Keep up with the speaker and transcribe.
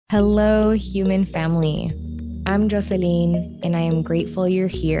Hello, human family. I'm Jocelyn, and I am grateful you're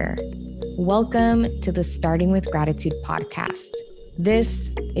here. Welcome to the Starting with Gratitude podcast.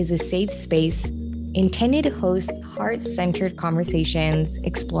 This is a safe space intended to host heart-centered conversations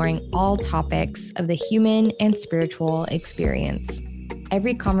exploring all topics of the human and spiritual experience.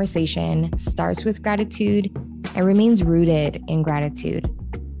 Every conversation starts with gratitude and remains rooted in gratitude.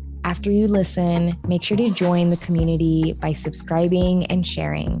 After you listen, make sure to join the community by subscribing and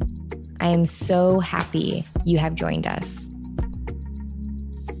sharing. I am so happy you have joined us.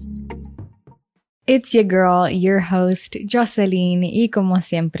 It's your girl, your host, Jocelyn, y como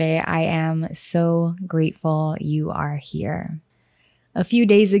siempre, I am so grateful you are here. A few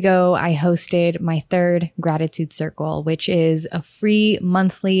days ago, I hosted my third Gratitude Circle, which is a free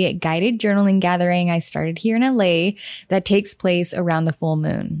monthly guided journaling gathering I started here in LA that takes place around the full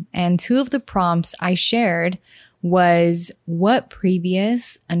moon. And two of the prompts I shared was what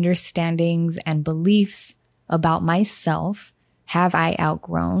previous understandings and beliefs about myself have I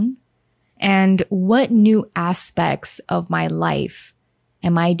outgrown? And what new aspects of my life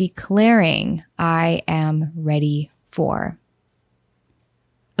am I declaring I am ready for?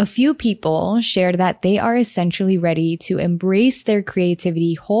 A few people shared that they are essentially ready to embrace their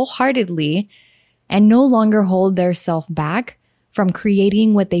creativity wholeheartedly and no longer hold their self back from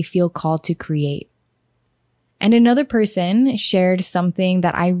creating what they feel called to create. And another person shared something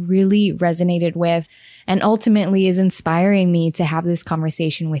that I really resonated with and ultimately is inspiring me to have this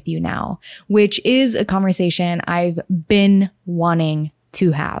conversation with you now, which is a conversation I've been wanting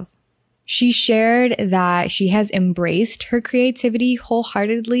to have. She shared that she has embraced her creativity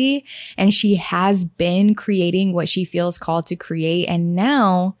wholeheartedly and she has been creating what she feels called to create. And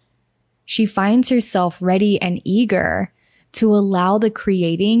now she finds herself ready and eager to allow the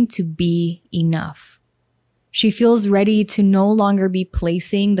creating to be enough. She feels ready to no longer be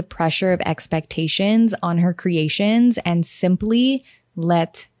placing the pressure of expectations on her creations and simply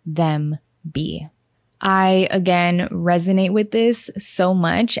let them be. I, again, resonate with this so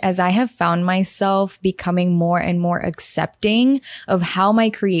much as I have found myself becoming more and more accepting of how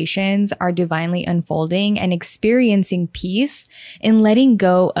my creations are divinely unfolding and experiencing peace in letting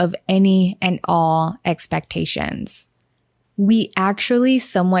go of any and all expectations. We actually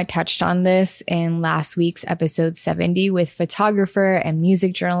somewhat touched on this in last week's episode 70 with photographer and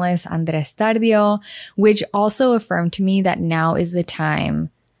music journalist Andres Tardio, which also affirmed to me that now is the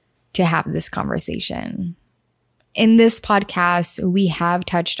time to have this conversation. In this podcast, we have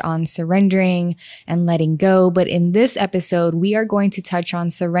touched on surrendering and letting go, but in this episode, we are going to touch on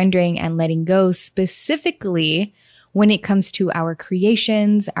surrendering and letting go specifically when it comes to our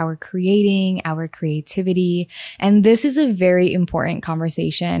creations, our creating, our creativity. And this is a very important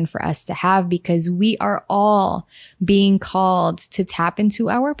conversation for us to have because we are all being called to tap into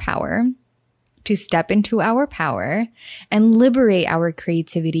our power, to step into our power and liberate our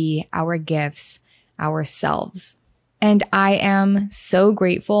creativity, our gifts, ourselves. And I am so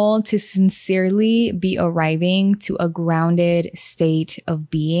grateful to sincerely be arriving to a grounded state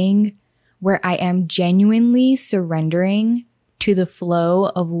of being where I am genuinely surrendering to the flow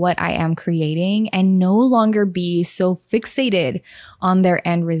of what I am creating and no longer be so fixated on their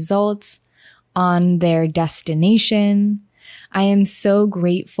end results, on their destination. I am so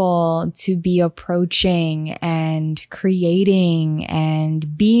grateful to be approaching and creating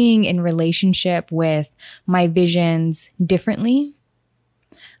and being in relationship with my visions differently.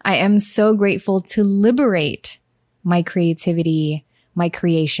 I am so grateful to liberate my creativity, my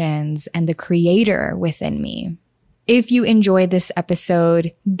creations, and the creator within me. If you enjoyed this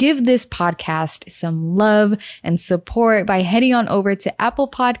episode, give this podcast some love and support by heading on over to Apple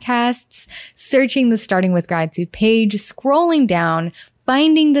Podcasts, searching the Starting with Gratitude page, scrolling down,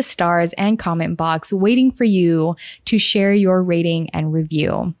 finding the stars and comment box, waiting for you to share your rating and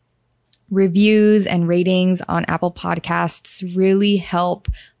review. Reviews and ratings on Apple Podcasts really help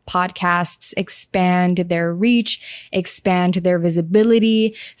podcasts expand their reach, expand their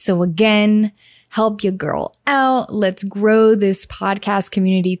visibility. So again, help your girl out. Let's grow this podcast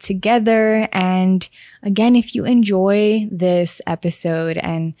community together. And again, if you enjoy this episode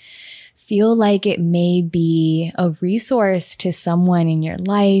and feel like it may be a resource to someone in your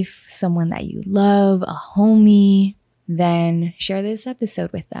life, someone that you love, a homie, then share this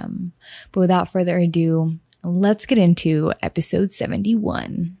episode with them. But without further ado, let's get into episode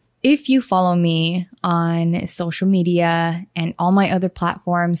 71. If you follow me on social media and all my other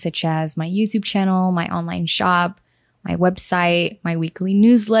platforms, such as my YouTube channel, my online shop, my website, my weekly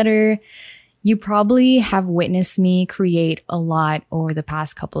newsletter, you probably have witnessed me create a lot over the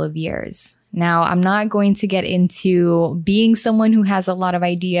past couple of years. Now, I'm not going to get into being someone who has a lot of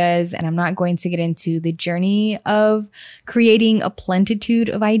ideas, and I'm not going to get into the journey of creating a plentitude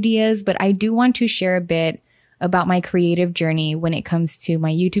of ideas, but I do want to share a bit about my creative journey when it comes to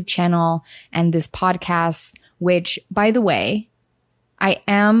my YouTube channel and this podcast, which, by the way, I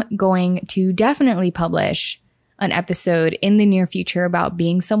am going to definitely publish an episode in the near future about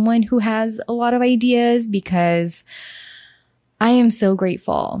being someone who has a lot of ideas, because I am so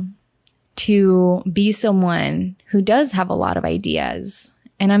grateful to be someone who does have a lot of ideas.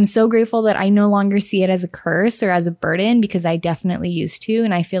 And I'm so grateful that I no longer see it as a curse or as a burden, because I definitely used to.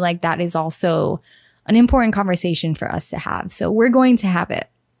 And I feel like that is also an important conversation for us to have. So we're going to have it.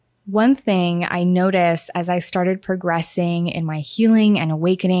 One thing I noticed as I started progressing in my healing and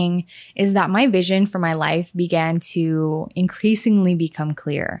awakening is that my vision for my life began to increasingly become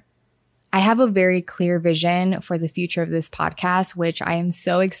clear. I have a very clear vision for the future of this podcast, which I am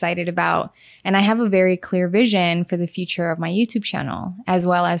so excited about. And I have a very clear vision for the future of my YouTube channel, as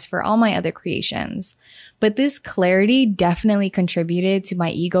well as for all my other creations. But this clarity definitely contributed to my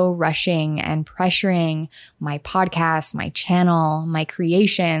ego rushing and pressuring my podcast, my channel, my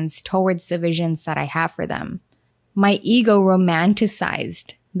creations towards the visions that I have for them. My ego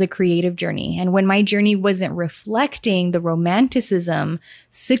romanticized the creative journey. And when my journey wasn't reflecting the romanticism,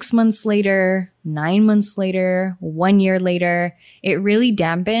 6 months later, 9 months later, 1 year later, it really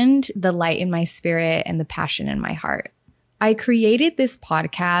dampened the light in my spirit and the passion in my heart. I created this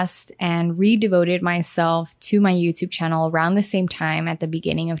podcast and redevoted myself to my YouTube channel around the same time at the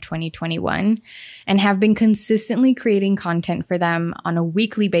beginning of 2021, and have been consistently creating content for them on a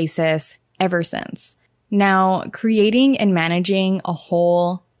weekly basis ever since. Now, creating and managing a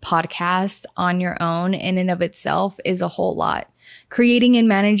whole podcast on your own in and of itself is a whole lot. Creating and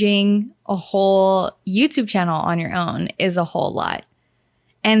managing a whole YouTube channel on your own is a whole lot.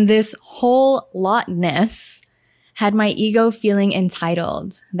 And this whole lotness had my ego feeling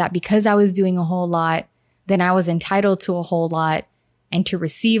entitled, that because I was doing a whole lot, then I was entitled to a whole lot and to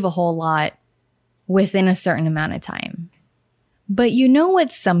receive a whole lot within a certain amount of time. But you know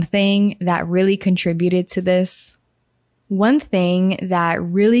what's something that really contributed to this? One thing that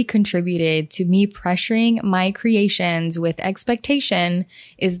really contributed to me pressuring my creations with expectation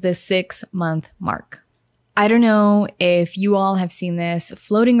is the 6-month mark. I don't know if you all have seen this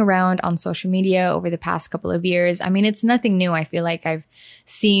floating around on social media over the past couple of years. I mean, it's nothing new. I feel like I've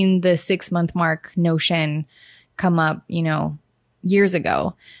seen the 6-month mark notion come up, years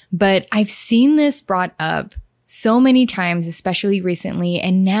ago. But I've seen this brought up so many times, especially recently.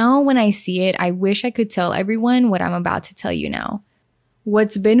 And now when I see it, I wish I could tell everyone what I'm about to tell you now.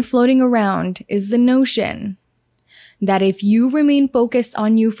 What's been floating around is the notion that if you remain focused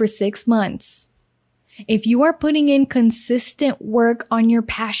on you for 6 months, if you are putting in consistent work on your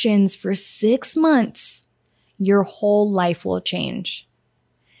passions for 6 months, your whole life will change.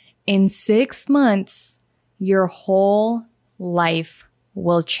 In 6 months, your whole life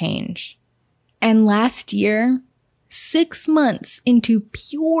will change. And last year, 6 months into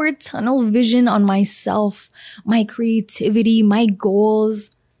pure tunnel vision on myself, my creativity, my goals,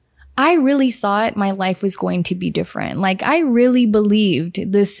 I really thought my life was going to be different. Like, I really believed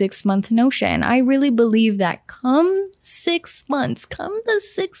the 6-month notion. I really believed that come 6 months, come the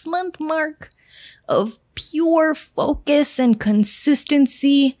 6-month mark of pure focus and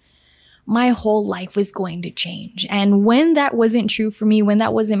consistency, my whole life was going to change. And when that wasn't true for me, when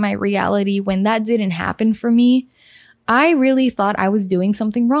that wasn't my reality, when that didn't happen for me, I really thought I was doing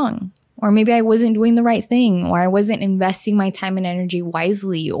something wrong. Or maybe I wasn't doing the right thing, or I wasn't investing my time and energy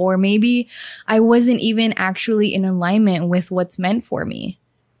wisely, or maybe I wasn't even actually in alignment with what's meant for me.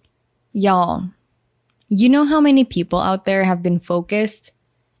 Y'all, you know how many people out there have been focused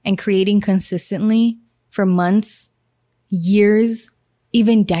and creating consistently for months, years,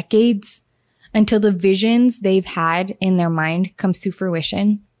 even decades, until the visions they've had in their mind comes to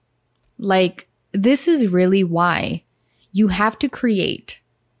fruition? Like, this is really why you have to create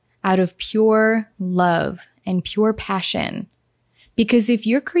out of pure love and pure passion. Because if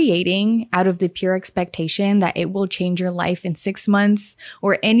you're creating out of the pure expectation that it will change your life in 6 months,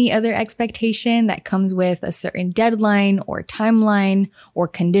 or any other expectation that comes with a certain deadline or timeline or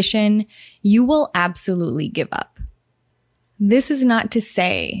condition, you will absolutely give up. This is not to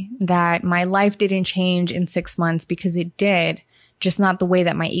say that my life didn't change in 6 months, because it did, just not the way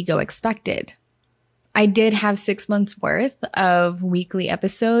that my ego expected. I did have 6 months worth of weekly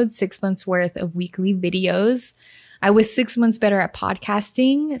episodes, 6 months worth of weekly videos. I was 6 months better at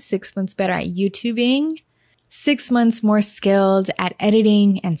podcasting, 6 months better at YouTubing, 6 months more skilled at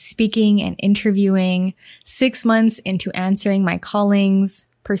editing and speaking and interviewing, 6 months into answering my callings,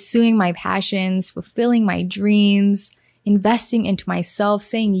 pursuing my passions, fulfilling my dreams, investing into myself,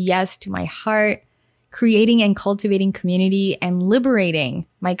 saying yes to my heart, creating and cultivating community, and liberating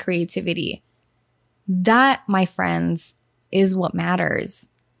my creativity. That, my friends, is what matters.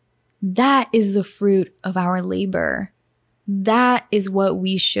 That is the fruit of our labor. That is what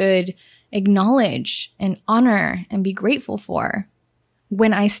we should acknowledge and honor and be grateful for.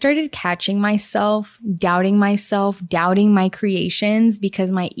 When I started catching myself, doubting my creations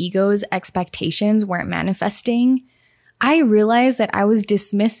because my ego's expectations weren't manifesting, I realized that I was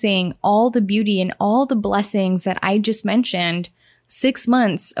dismissing all the beauty and all the blessings that I just mentioned 6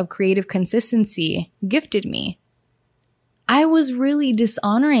 months of creative consistency gifted me. I was really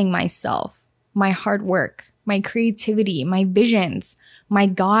dishonoring myself, my hard work, my creativity, my visions, my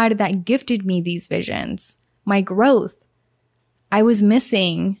God that gifted me these visions, my growth. I was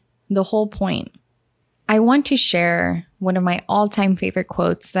missing the whole point. I want to share one of my all-time favorite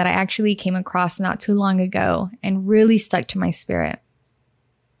quotes that I actually came across not too long ago and really stuck to my spirit.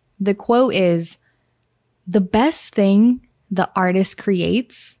 The quote is, "The best thing the artist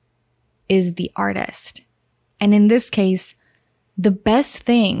creates is the artist." And in this case, the best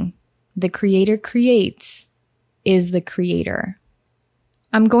thing the creator creates is the creator.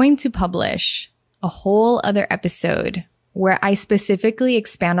 I'm going to publish a whole other episode where I specifically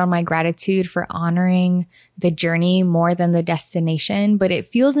expand on my gratitude for honoring the journey more than the destination, but it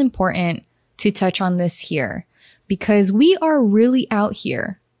feels important to touch on this here because we are really out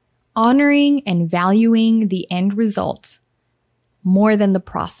here honoring and valuing the end result more than the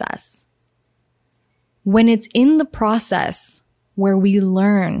process. When it's in the process where we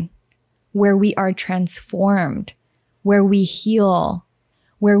learn, where we are transformed, where we heal,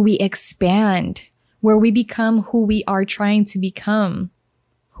 where we expand, where we become who we are trying to become,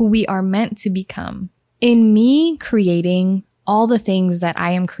 who we are meant to become. In me creating all the things that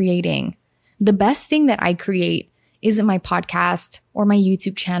I am creating, the best thing that I create isn't my podcast or my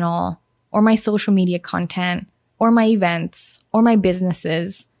YouTube channel or my social media content or my events or my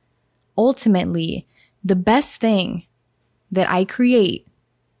businesses. Ultimately, the best thing that I create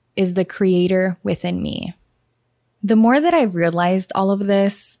is the creator within me. The more that I've realized all of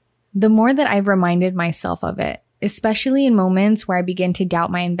this, the more that I've reminded myself of it, especially in moments where I begin to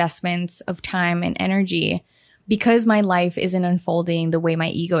doubt my investments of time and energy because my life isn't unfolding the way my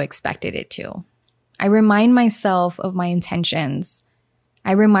ego expected it to. I remind myself of my intentions.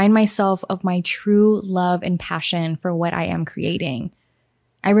 I remind myself of my true love and passion for what I am creating.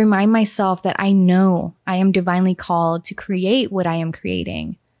 I remind myself that I know I am divinely called to create what I am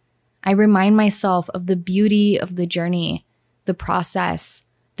creating. I remind myself of the beauty of the journey, the process,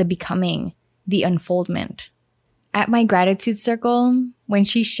 the becoming, the unfoldment. At my gratitude circle, when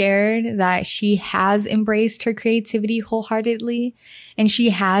she shared that she has embraced her creativity wholeheartedly and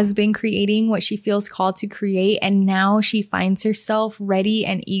she has been creating what she feels called to create, and now she finds herself ready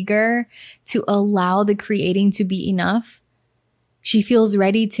and eager to allow the creating to be enough, she feels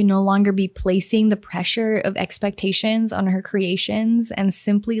ready to no longer be placing the pressure of expectations on her creations and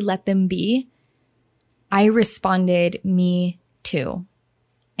simply let them be. I responded, "Me too."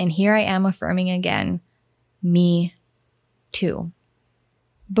 And here I am affirming again, me too.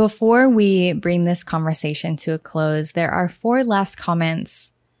 Before we bring this conversation to a close, there are 4 last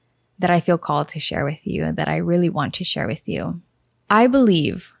comments that I feel called to share with you, that I really want to share with you. I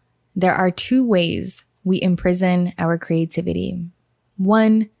believe there are 2 ways we imprison our creativity.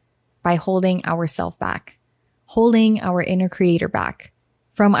 1, by holding ourselves back, holding our inner creator back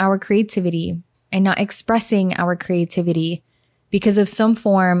from our creativity and not expressing our creativity because of some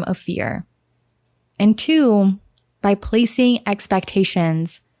form of fear. And 2, by placing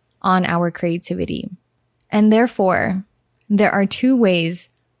expectations on our creativity. And therefore, there are 2 ways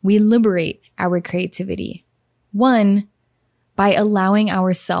we liberate our creativity. 1, by allowing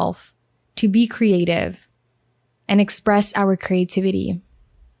ourselves to be creative and express our creativity.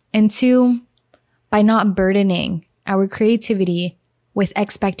 And 2, by not burdening our creativity with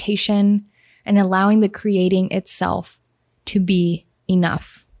expectation and allowing the creating itself to be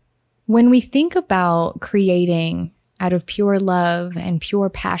enough. When we think about creating out of pure love and pure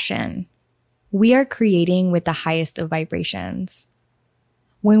passion, we are creating with the highest of vibrations.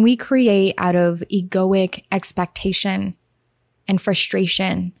 When we create out of egoic expectation and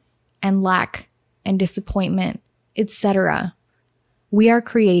frustration and lack and disappointment, etc., we are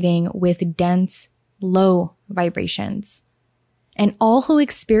creating with dense, low vibrations. And all who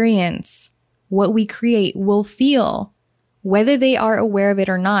experience what we create will feel, whether they are aware of it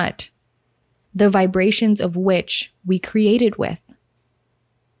or not, the vibrations of which we created with.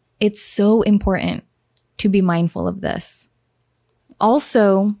 It's so important to be mindful of this.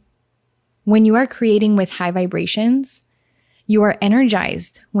 Also, when you are creating with high vibrations, you are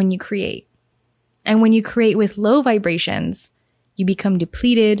energized when you create. And when you create with low vibrations, you become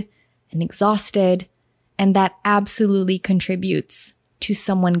depleted and exhausted, and that absolutely contributes to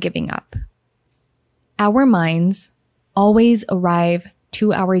someone giving up. Our minds always arrive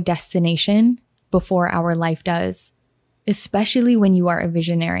to our destination before our life does, especially when you are a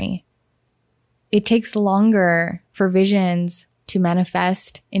visionary. It takes longer for visions to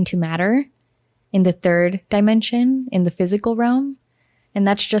manifest into matter in the third dimension, in the physical realm, and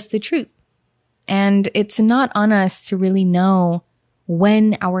that's just the truth. And it's not on us to really know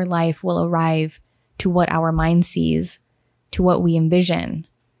when our life will arrive to what our mind sees, to what we envision.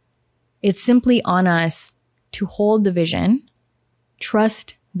 It's simply on us to hold the vision,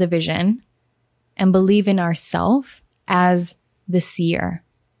 trust the vision, and believe in ourselves as the seer.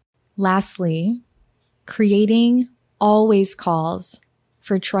 Lastly, creating always calls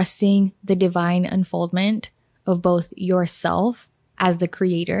for trusting the divine unfoldment of both yourself as the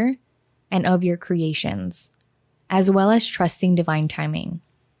creator and of your creations, as well as trusting divine timing.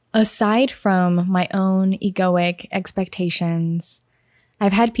 Aside from my own egoic expectations,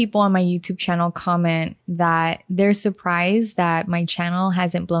 I've had people on my YouTube channel comment that they're surprised that my channel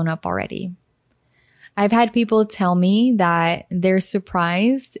hasn't blown up already. I've had people tell me that they're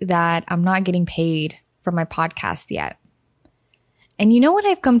surprised that I'm not getting paid for my podcast yet. And you know what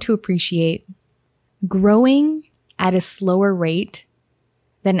I've come to appreciate? Growing at a slower rate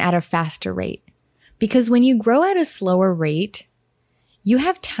than at a faster rate. Because when you grow at a slower rate, you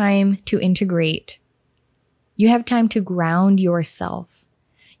have time to integrate. You have time to ground yourself.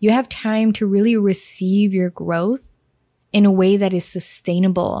 You have time to really receive your growth in a way that is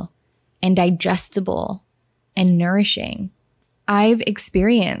sustainable and digestible and nourishing. I've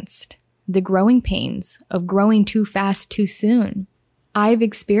experienced the growing pains of growing too fast too soon. I've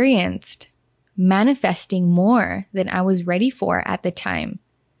experienced manifesting more than I was ready for at the time,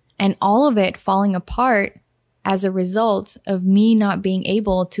 and all of it falling apart as a result of me not being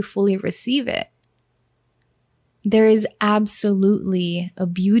able to fully receive it. There is absolutely a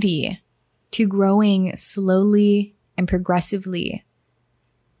beauty to growing slowly and progressively.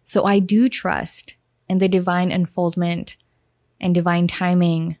 So I do trust in the divine unfoldment and divine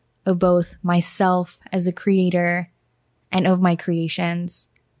timing of both myself as a creator and of my creations.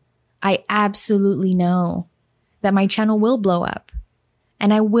 I absolutely know that my channel will blow up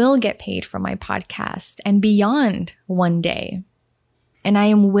and I will get paid for my podcast and beyond one day. And I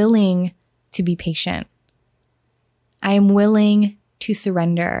am willing to be patient. I am willing to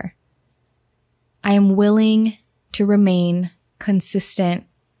surrender. I am willing to remain consistent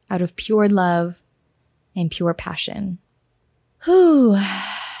out of pure love and pure passion. Whew.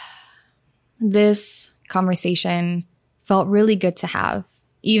 This conversation felt really good to have.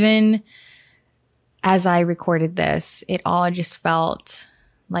 Even as I recorded this, it all just felt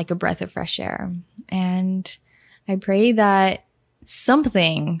like a breath of fresh air. And I pray that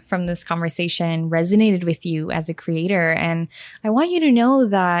something from this conversation resonated with you as a creator. And I want you to know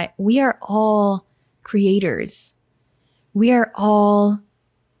that we are all creators. We are all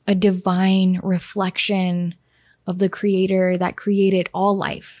a divine reflection of the creator that created all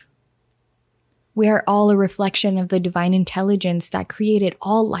life. We are all a reflection of the divine intelligence that created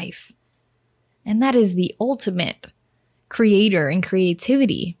all life. And that is the ultimate creator and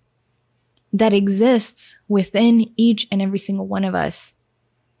creativity that exists within each and every single one of us.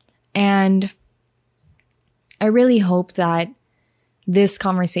 And I really hope that this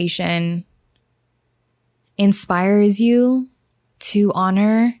conversation inspires you to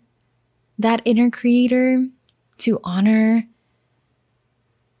honor that inner creator, to honor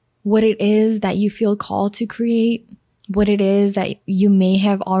what it is that you feel called to create, what it is that you may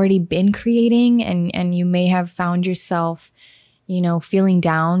have already been creating, and you may have found yourself, feeling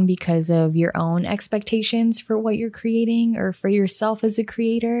down because of your own expectations for what you're creating or for yourself as a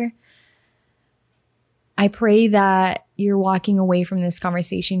creator. I pray that you're walking away from this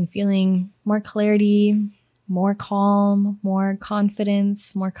conversation feeling more clarity, more calm, more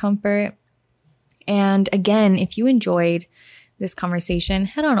confidence, more comfort. And again, if you enjoyed this conversation,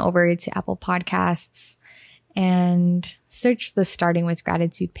 head on over to Apple Podcasts and search the Starting with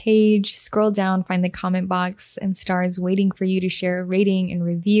Gratitude page. Scroll down, find the comment box and stars waiting for you to share a rating and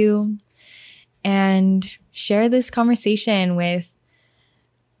review. And share this conversation with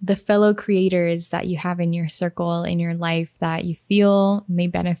the fellow creators that you have in your circle, in your life, that you feel may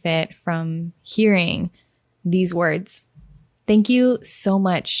benefit from hearing these words. Thank you so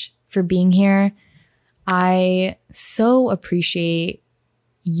much for being here. I so appreciate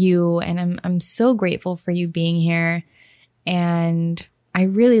you, and I'm so grateful for you being here. And I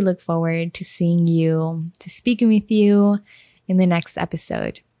really look forward to seeing you, to speaking with you in the next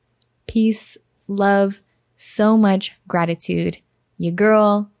episode. Peace, love, so much gratitude. Your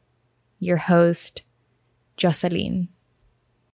girl, your host, Jocelyn.